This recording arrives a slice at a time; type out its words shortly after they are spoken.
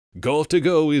Golf to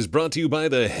Go is brought to you by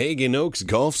the Hagen Oaks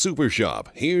Golf Super Shop.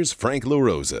 Here's Frank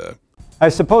LaRosa. I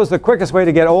suppose the quickest way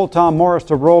to get old Tom Morris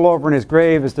to roll over in his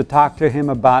grave is to talk to him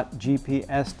about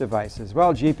GPS devices.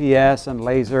 Well, GPS and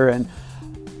laser and,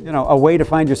 a way to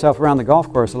find yourself around the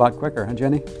golf course a lot quicker, huh,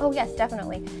 Jenny? Oh yes,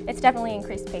 definitely. It's definitely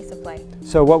increased pace of play.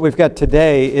 So what we've got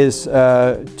today is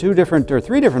three different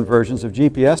versions of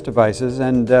GPS devices,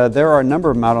 and there are a number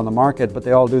of them out on the market, but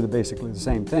they all do basically the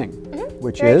same thing,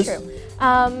 which Very is? True.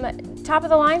 Top of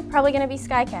the line, probably going to be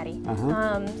SkyCaddie.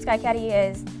 SkyCaddie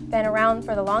has been around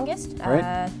for the longest.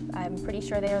 Right. I'm pretty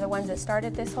sure they are the ones that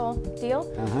started this whole deal.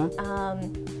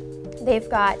 They've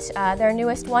got, their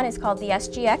newest one is called the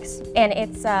SGX, and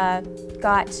it's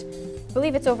got, I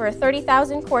believe it's over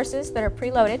 30,000 courses that are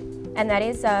preloaded, and that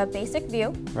is basic view,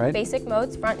 basic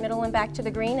modes, front, middle, and back to the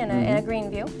green, and a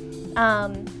green view.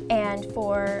 And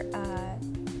for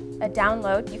a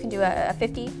download, you can do a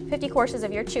 50 courses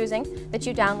of your choosing that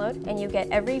you download, and you get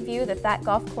every view that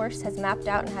golf course has mapped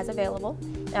out and has available.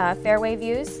 Fairway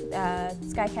views,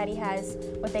 SkyCaddie has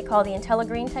what they call the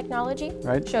IntelliGreen technology.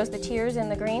 Right. It shows the tiers in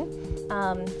the green.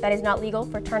 That is not legal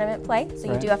for tournament play,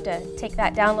 so you do have to take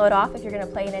that download off if you're going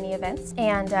to play in any events.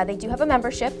 And they do have a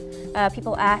membership.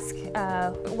 People ask,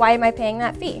 why am I paying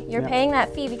that fee? You're paying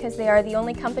that fee because they are the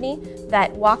only company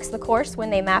that walks the course when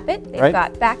they map it. They've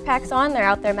got backpacks on, they're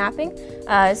out there mapping.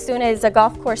 As soon as a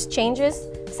golf course changes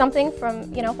something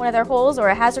from one of their holes or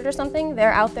a hazard or something,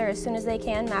 they're out there as soon as they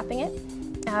can mapping it.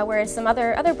 Whereas some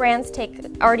other brands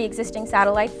take already existing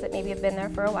satellites that maybe have been there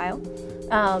for a while.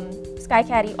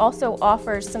 SkyCaddie also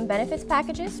offers some benefits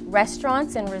packages,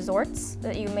 restaurants and resorts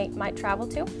that you might travel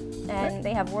to, and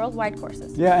they have worldwide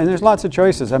courses. Yeah, and there's lots of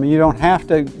choices. I mean, you don't have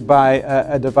to buy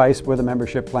a device with a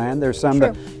membership plan. There's some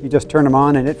that you just turn them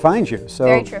on and it finds you. So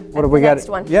very true. What have we got? Next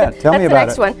one. Yeah, tell me about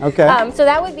it. That's the next one. Okay. So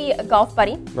that would be a Golf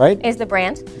Buddy. Right. Is the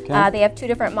brand. Okay. They have two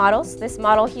different models. This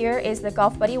model here is the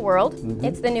Golf Buddy World.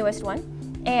 It's the newest one.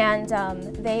 And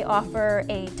they offer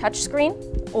a touch screen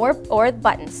or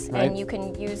buttons, and you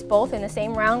can use both in the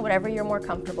same round, whatever you're more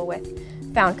comfortable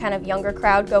with. Found kind of younger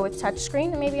crowd go with touch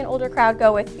screen, and maybe an older crowd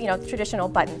go with traditional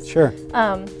buttons. Sure.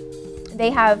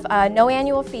 They have no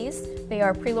annual fees. They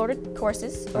are preloaded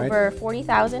courses, over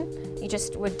 40,000. You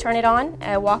just would turn it on,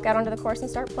 walk out onto the course and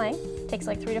start playing. Takes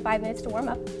like 3 to 5 minutes to warm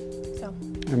up. So.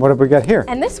 And what have we got here?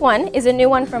 And this one is a new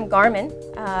one from Garmin.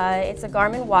 It's a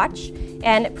Garmin watch,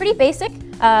 and pretty basic.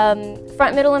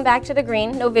 Front, middle, and back to the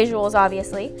green. No visuals,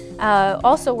 obviously.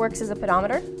 Also works as a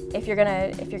pedometer if you're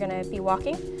gonna be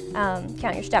walking.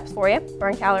 Count your steps for you,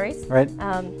 burn calories. Right.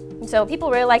 So people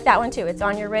really like that one too. It's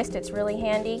on your wrist. It's really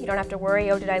handy. You don't have to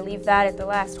worry. Oh, did I leave that at the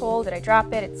last hole? Did I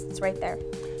drop it? It's right there.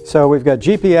 So we've got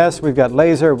GPS. We've got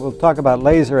laser. We'll talk about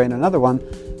laser in another one.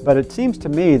 But it seems to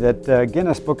me that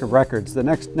Guinness Book of Records, the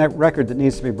next record that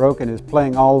needs to be broken is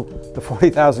playing all the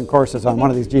 40,000 courses on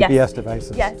one of these GPS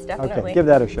devices. Yes, definitely. Okay, give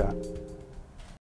that a shot.